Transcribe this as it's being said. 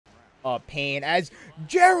a pain as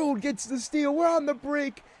Gerald gets the steal. We're on the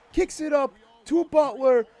break. Kicks it up to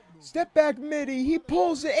Butler. Step back midi. He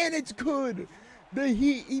pulls it, and it's good. The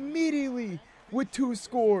Heat immediately with 2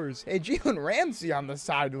 scores. And Jalen Ramsey on the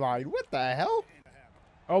sideline. What the hell?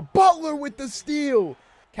 Oh, Butler with the steal.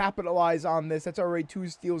 Capitalize on this. That's already 2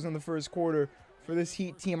 steals in the first quarter for this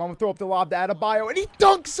Heat team. I'm going to throw up the lob to Adebayo, and he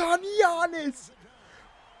dunks on Giannis.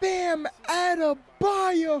 Bam,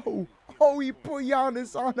 Adebayo. Oh, he put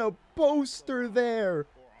Giannis on a poster there.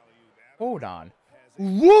 Hold on.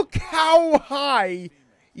 Look how high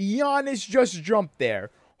Giannis just jumped there.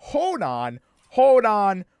 Hold on. Hold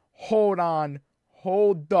on. Hold on.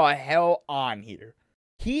 Hold the hell on here.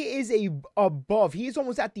 He is above. He's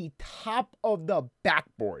almost at the top of the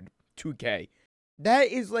backboard, 2K.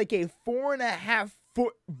 That is like a 4.5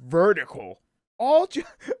 foot vertical. All 2K.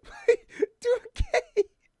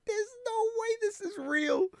 There's no way this is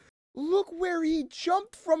real. Look where he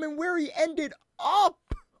jumped from and where he ended up.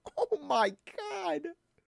 Oh my God.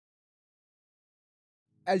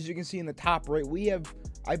 As you can see in the top right, we have,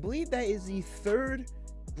 I believe that is the 3rd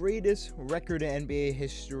greatest record in NBA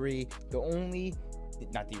history. The 3rd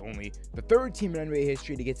team in NBA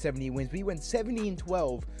history to get 70 wins. We went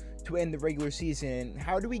 70-12 to end the regular season.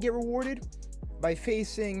 How do we get rewarded? By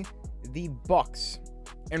facing the Bucks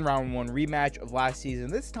in round 1 rematch of last season.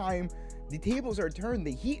 This time, the tables are turned.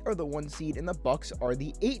 The Heat are the 1 seed and the Bucks are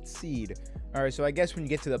the 8 seed. All right, so I guess when you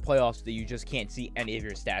get to the playoffs, you just can't see any of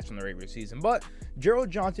your stats from the regular season. But Gerald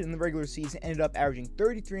Johnson in the regular season ended up averaging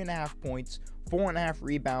 33.5 points, 4.5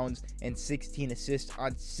 rebounds, and 16 assists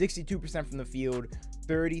on 62% from the field,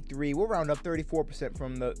 33, we'll round up 34%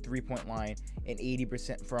 from the 3-point line, and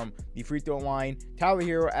 80% from the free throw line. Tyler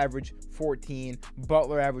Hero averaged 14,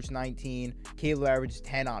 Butler averaged 19, Caleb averaged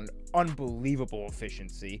 10 on unbelievable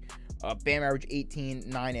efficiency. Bam averaged 18,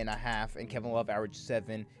 9.5, and Kevin Love averaged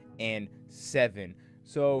 7 and 7.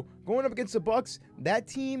 So going up against the Bucks, that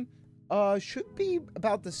team should be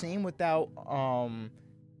about the same without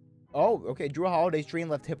oh, okay, Drew Holiday's strained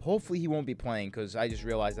left hip. Hopefully he won't be playing, because I just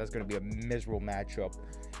realized that's going to be a miserable matchup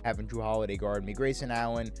having Drew Holiday guard me. Grayson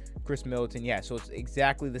Allen, Chris Middleton, yeah, so it's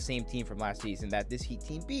exactly the same team from last season that this Heat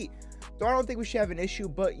team beat. So I don't think we should have an issue,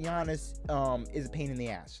 but Giannis is a pain in the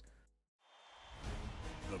ass.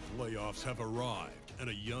 The playoffs have arrived, and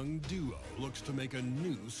a young duo looks to make a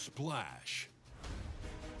new splash.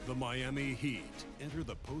 The Miami Heat enter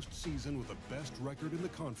the postseason with the best record in the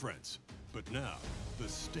conference. But now, the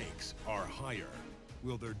stakes are higher.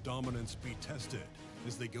 Will their dominance be tested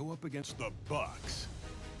as they go up against the Bucks?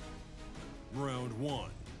 Round 1,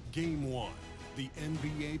 Game 1, the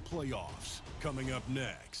NBA playoffs, coming up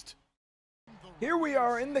next. Here we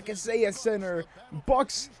are in the Kaseya Center.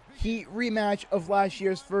 Bucks Heat rematch of last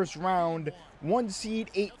year's first round. 1 seed,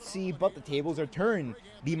 8 seed, but the tables are turned.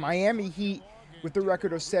 The Miami Heat, with the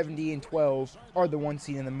record of 70-12, are the 1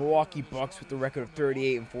 seed, and the Milwaukee Bucks, with the record of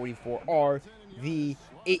 38-44, are the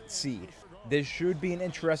 8 seed. This should be an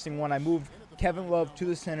interesting one. I move Kevin Love to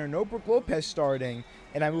the center, no Brook Lopez starting,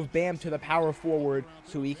 and I move Bam to the power forward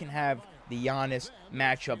so we can have the Giannis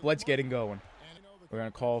matchup. Let's get it going. We're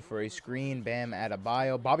going to call for a screen. Bam,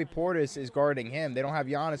 Adebayo. Bobby Portis is guarding him. They don't have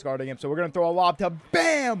Giannis guarding him, so we're going to throw a lob to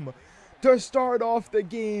Bam to start off the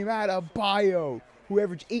game. Adebayo, who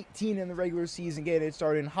averaged 18 in the regular season, getting it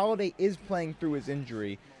started. And Holiday is playing through his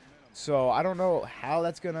injury, so I don't know how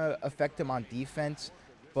that's going to affect him on defense,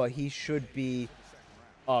 but he should be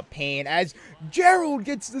a pain as Gerald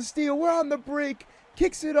gets the steal. We're on the break.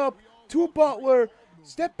 Kicks it up to Butler.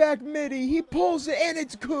 Step back midi. He pulls it, and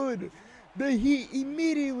it's good. The Heat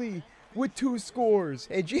immediately with 2 scores.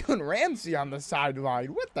 And Jalen Ramsey on the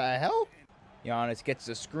sideline. What the hell? Giannis gets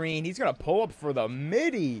the screen. He's going to pull up for the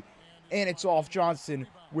midi. And it's off Johnson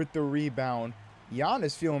with the rebound.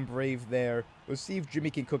 Giannis feeling brave there. Let's see if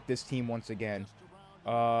Jimmy can cook this team once again.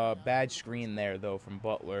 Bad screen there, though, from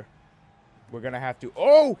Butler. We're going to have to...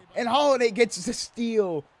 Oh! And Holiday gets the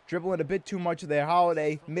steal. Dribbling a bit too much there.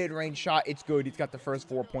 Holiday, mid-range shot. It's good. He's got the first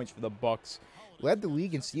 4 points for the Bucks. Led the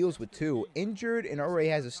league in steals with 2. Injured and already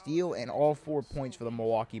has a steal and all 4 points for the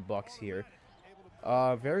Milwaukee Bucks here.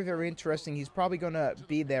 Very, very interesting. He's probably going to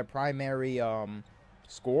be their primary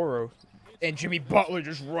scorer. And Jimmy Butler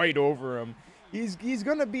just right over him. He's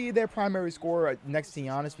going to be their primary scorer next to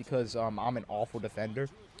Giannis because I'm an awful defender.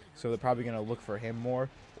 So they're probably going to look for him more.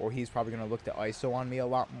 Or he's probably going to look to ISO on me a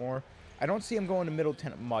lot more. I don't see him going to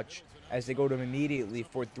Middleton much as they go to him immediately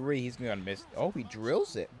for 3. He's going to miss. Oh, he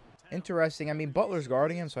drills it. Interesting. I mean, Butler's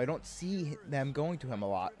guarding him, so I don't see them going to him a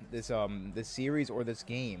lot this series or this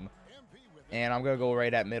game. And I'm going to go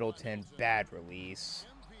right at Middleton. Bad release.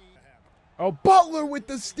 Oh, Butler with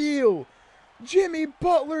the steal. Jimmy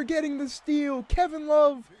Butler getting the steal. Kevin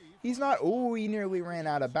Love, he's not. Oh, he nearly ran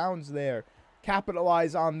out of bounds there.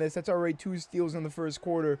 Capitalize on this. That's already 2 steals in the first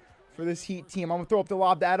quarter for this Heat team. I'm going to throw up the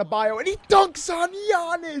lob to Adebayo, and he dunks on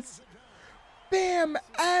Giannis. Bam,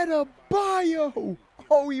 Adebayo.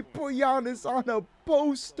 Oh, he put Giannis on a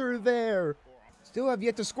poster there. Still have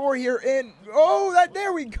yet to score here, and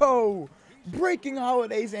there we go. Breaking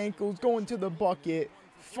Holiday's ankles, going to the bucket.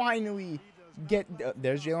 Finally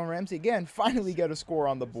there's Jalen Ramsey again. Finally get a score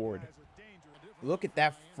on the board. Look at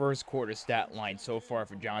that first quarter stat line so far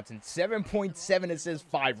for Johnson. 7.7 assists,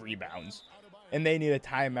 5 rebounds. And they need a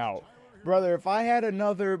timeout. Brother, if I had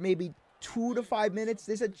another maybe 2 to 5 minutes,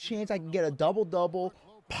 there's a chance I can get a double-double,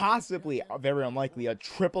 possibly, very unlikely, a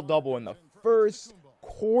triple-double in the first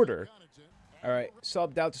quarter. All right,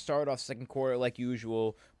 subbed out to start off second quarter like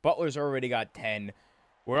usual. Butler's already got 10.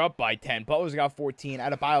 We're up by 10. Butler's got 14.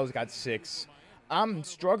 Adebayo's got 6. I'm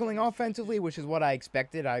struggling offensively, which is what I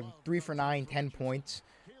expected. I'm 3 for 9, 10 points.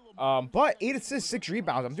 But 8 assists, 6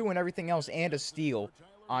 rebounds. I'm doing everything else and a steal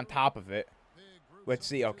on top of it. Let's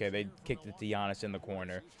see. Okay, they kicked it to Giannis in the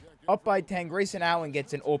corner. Up by 10. Grayson Allen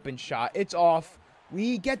gets an open shot. It's off.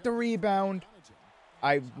 We get the rebound.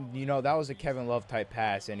 That was a Kevin Love type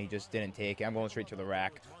pass, and he just didn't take it. I'm going straight to the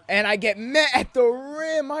rack. And I get met at the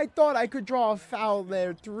rim. I thought I could draw a foul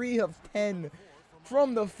there. 3 of 10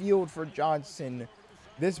 from the field for Johnson.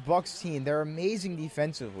 This Bucks team, they're amazing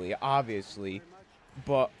defensively, obviously.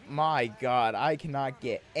 But, my God, I cannot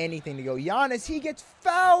get anything to go. Giannis, he gets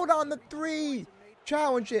fouled on the 3.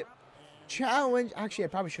 Challenge it. Challenge. Actually, I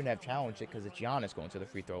probably shouldn't have challenged it because it's Giannis going to the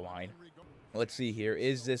free throw line. Let's see here.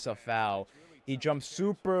 Is this a foul? He jumped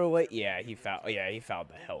super late. Yeah, he fouled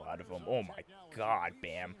the hell out of him. Oh, my God,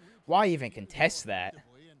 Bam. Why even contest that?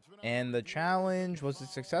 And the challenge, was it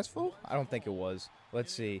successful? I don't think it was.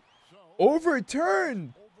 Let's see.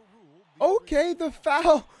 Overturned. Okay, the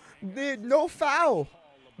foul. No foul.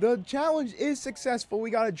 The challenge is successful.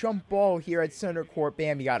 We got a jump ball here at center court.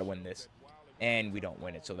 Bam, you got to win this. And we don't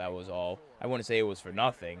win it, so that was all. I wouldn't say it was for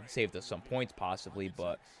nothing. Saved us some points possibly,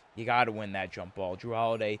 but you got to win that jump ball. Drew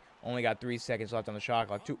Holiday only got 3 seconds left on the shot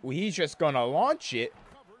clock. He's just going to launch it.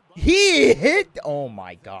 He hit. Oh,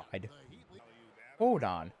 my God. Hold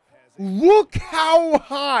on. Look how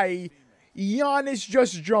high Giannis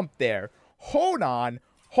just jumped there. Hold on.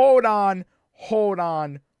 Hold on. Hold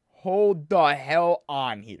on. Hold the hell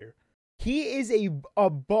on here. He is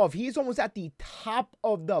above. He's almost at the top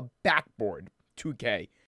of the backboard, 2K.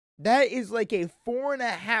 That is like a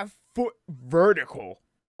 4.5 foot vertical.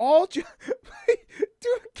 All 2K.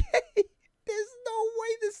 There's no way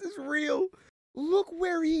this is real. Look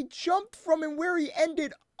where he jumped from and where he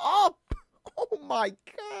ended up. Oh my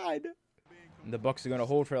God. The Bucks are going to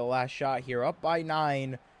hold for the last shot here. Up by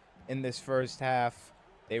 9 in this first half.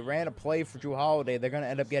 They ran a play for Drew Holiday. They're going to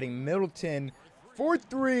end up getting Middleton for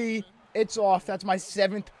 3. It's off. That's my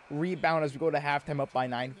 7th rebound as we go to halftime, up by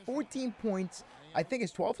 9. 14 points. I think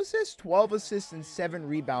it's 12 assists? 12 assists and 7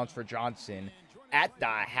 rebounds for Johnson at the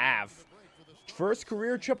half. First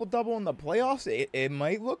career triple-double in the playoffs. It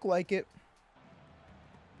might look like it.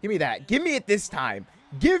 Give me that. Give me it this time.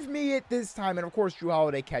 Give me it this time. And, of course, Drew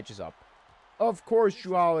Holiday catches up. Of course,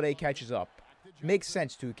 Drew Holiday catches up. Makes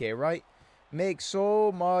sense, 2K, right? Makes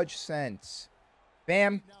so much sense.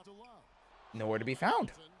 Bam. Nowhere to be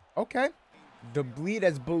found. Okay. The lead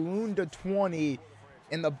has ballooned to 20,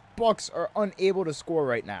 and the Bucks are unable to score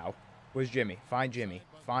right now. Where's Jimmy? Find Jimmy.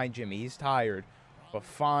 Find Jimmy. He's tired. But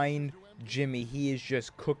find Jimmy. He is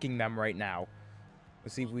just cooking them right now.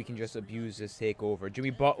 Let's see if we can just abuse this takeover. Jimmy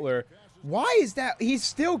Butler. Why is that? He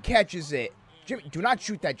still catches it. Jimmy, do not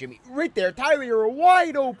shoot that, Jimmy. Right there. Tyler, you're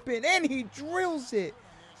wide open, and he drills it.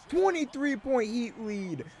 23-point Heat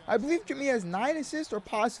lead. I believe Jimmy has 9 assists or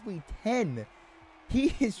possibly 10.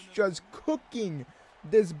 He is just cooking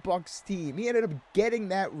this Bucks team. He ended up getting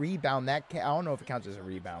that rebound. I don't know if it counts as a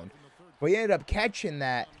rebound, but he ended up catching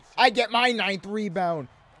that. I get my 9th rebound.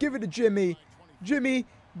 Give it to Jimmy. Jimmy,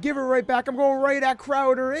 give it right back. I'm going right at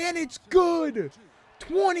Crowder, and it's good.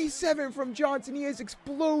 27 from Johnson. He has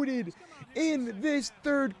exploded in this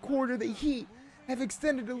third quarter. The Heat have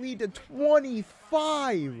extended the lead to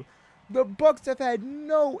 25. The Bucks have had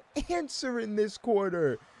no answer in this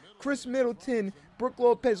quarter. Chris Middleton, Brook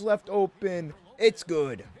Lopez left open. It's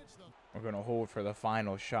good. We're going to hold for the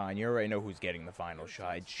final shot. And you already know who's getting the final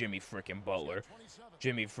shot. It's Jimmy freaking Butler.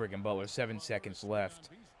 Jimmy freaking Butler. 7 seconds left.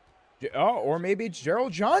 Oh, or maybe it's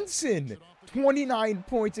Gerald Johnson. 29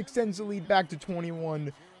 points, extends the lead back to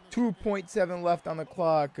 21. 2.7 left on the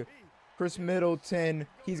clock. Chris Middleton,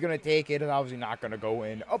 he's going to take it. It's obviously not going to go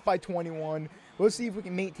in. Up by 21. Let's see if we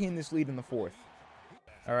can maintain this lead in the fourth.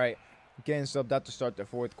 All right. getting subbed out to start the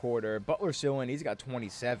fourth quarter. Butler's still in. He's got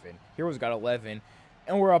 27. Hero's got 11.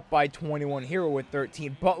 And we're up by 21. Hero with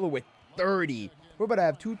 13. Butler with 30. We're about to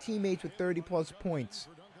have two teammates with 30-plus points.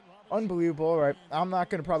 Unbelievable. All right, I'm not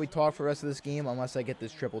going to probably talk for the rest of this game unless I get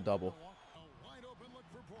this triple-double.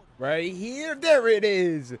 Right here. There it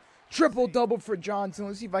is. Triple-double for Johnson.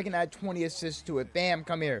 Let's see if I can add 20 assists to it. Bam,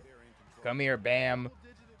 come here. Come here, Bam.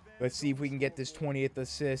 Let's see if we can get this 20th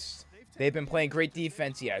assist. They've been playing great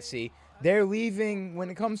defense. Yeah, see. They're leaving,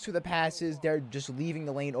 when it comes to the passes, they're just leaving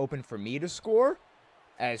the lane open for me to score.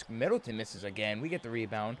 As Middleton misses again. We get the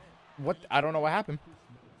rebound. I don't know what happened.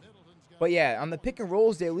 But yeah, on the pick and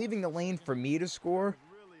rolls, they're leaving the lane for me to score.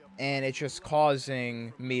 And it's just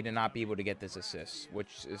causing me to not be able to get this assist,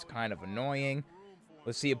 which is kind of annoying.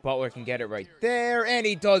 Let's see if Butler can get it right there. And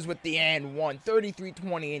he does with the and one.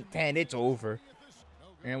 33-20 and 10. It's over.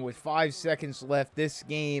 And with 5 seconds left, this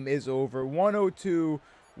game is over.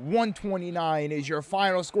 102-129 is your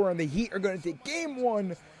final score. And the Heat are going to take game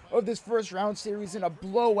one of this first round series in a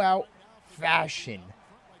blowout fashion.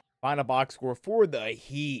 Final box score for the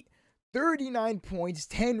Heat. 39 points,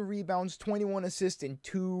 10 rebounds, 21 assists, and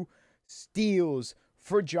 2 steals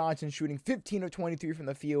for Johnson, shooting 15 of 23 from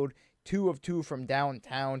the field, 2 of 2 from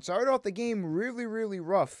downtown. Started off the game really, really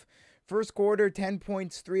rough. First quarter, 10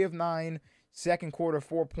 points, 3 of 9. Second quarter,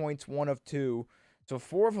 4 points, 1 of 2. So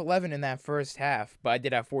 4 of 11 in that first half, but I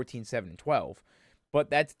did have 14, 7, and 12. But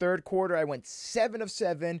that third quarter, I went 7 of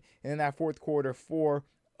 7, and in that fourth quarter, 4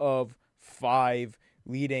 of 5,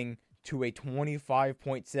 leading to a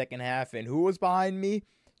 25-point second half. And who was behind me?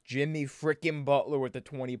 Jimmy freaking Butler with the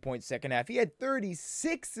 20-point second half. He had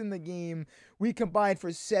 36 in the game. We combined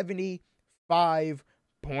for 75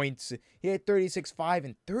 points. He had 36, 5,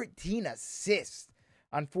 and 13 assists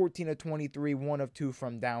on 14 of 23, 1 of 2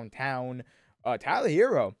 from downtown. Tyler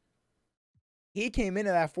Hero, he came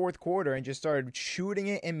into that fourth quarter and just started shooting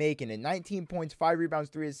it and making it. 19 points, 5 rebounds,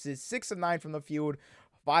 3 assists, 6 of 9 from the field,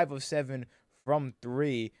 5 of 7 from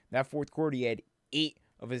 3. That fourth quarter, he had 8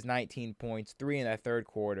 of his 19 points, 3 in that third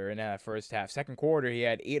quarter, in that first half. Second quarter, he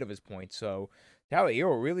had 8 of his points. So, Tyler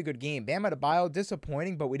Hero, really good game. Bam Adebayo,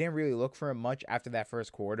 disappointing, but we didn't really look for him much after that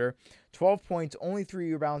first quarter. 12 points, only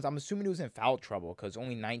 3 rebounds. I'm assuming he was in foul trouble because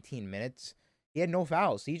only 19 minutes. He had no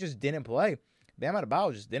fouls. He just didn't play. Bam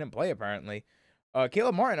Adebayo just didn't play, apparently.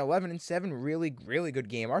 Caleb Martin, 11 and 7, really, really good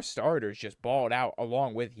game. Our starters just balled out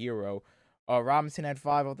along with Hero. Robinson had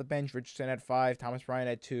 5 off the bench. Richardson had 5. Thomas Bryant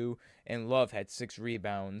had 2. And Love had 6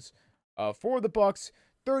 rebounds. For the Bucks,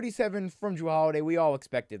 37 from Jrue Holiday. We all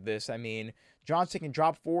expected this. I mean, Johnson can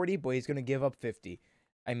drop 40, but he's going to give up 50.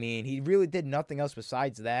 I mean, he really did nothing else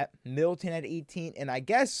besides that. Middleton had 18. And I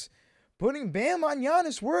guess putting Bam on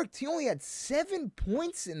Giannis worked. He only had 7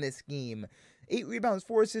 points in this game. 8 rebounds,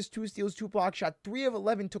 4 assists, 2 steals, 2 blocks. Shot 3 of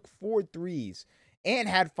 11, took 4 threes. And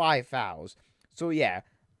had 5 fouls. So, yeah.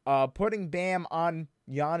 Putting Bam on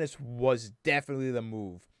Giannis was definitely the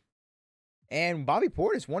move. And Bobby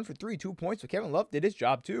Portis 1 for 3, 2 points. So Kevin Love did his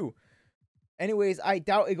job too. Anyways, I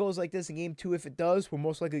doubt it goes like this in game 2. If it does, we're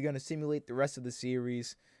most likely going to simulate the rest of the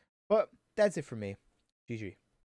series. But that's it for me. GG.